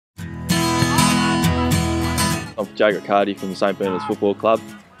I'm Jake Riccardi from the St Bernard's Football Club.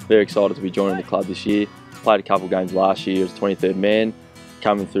 Very excited to be joining the club this year. Played a couple of games last year as 23rd man,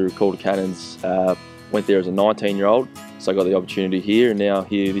 coming through Calder Cannons. Went there as a 19-year-old, so I got the opportunity here, and now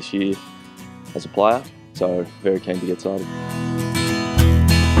here this year as a player. So very keen to get started.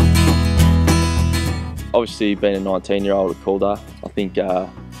 Obviously, being a 19-year-old at Calder, I think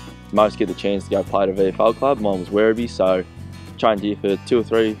most get the chance to go play at a VFL club. Mine was Werribee, so trained here for 2 or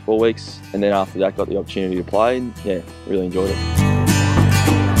 3, 4 weeks, and then after that got the opportunity to play, and yeah, really enjoyed it.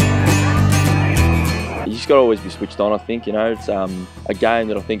 You just got to always be switched on, I think. You know, it's a game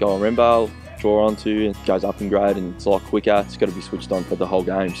that I think I'll remember, I'll draw onto, and it goes up in grade and it's a lot quicker. It's got to be switched on for the whole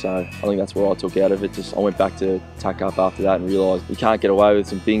game, so I think that's what I took out of it. I went back to TAC Cup after that and realised you can't get away with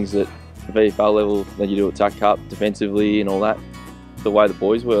some things at the VFL level that you do at TAC Cup defensively and all that. The way the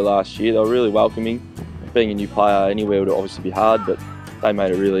boys were last year, they were really welcoming. Being a new player anywhere would obviously be hard, but they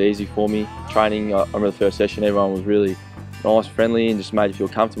made it really easy for me. Training, I remember the first session, everyone was really nice, friendly, and just made you feel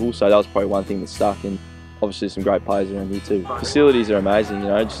comfortable, so that was probably one thing that stuck, and obviously some great players around here too. Facilities are amazing, you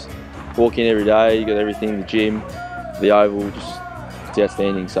know, just walk in every day, you got everything, the gym, the Oval, just it's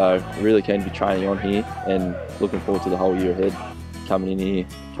outstanding, so really keen to be training on here and looking forward to the whole year ahead. Coming in here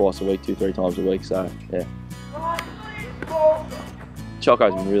twice a week, 2, 3 times a week, so yeah.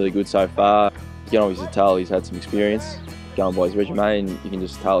 Choco's been really good so far. You can obviously tell he's had some experience going by his resume, and you can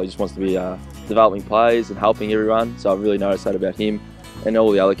just tell he just wants to be developing players and helping everyone, so I've really noticed that about him and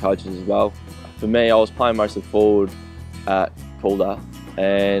all the other coaches as well. For me, I was playing mostly forward at Calder,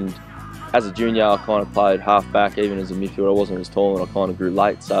 and as a junior I kind of played half back. Even as a midfielder I wasn't as tall and I kind of grew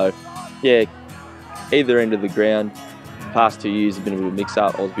late, so yeah, either end of the ground. Past 2 years have been a bit of a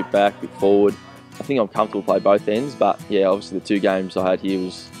mix-up. I was a bit back, a bit forward. I think I'm comfortable to play both ends, but yeah, obviously the 2 games I had here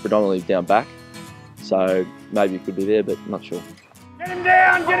was predominantly down back, so maybe it could be there, but I'm not sure. Get him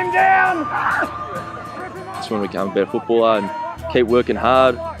down! Get him down! Just want to become a better footballer and keep working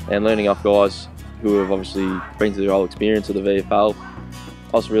hard and learning off guys who have obviously been through the whole experience of the VFL.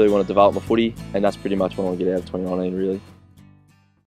 I just really want to develop my footy, and that's pretty much what I want to get out of 2019 really.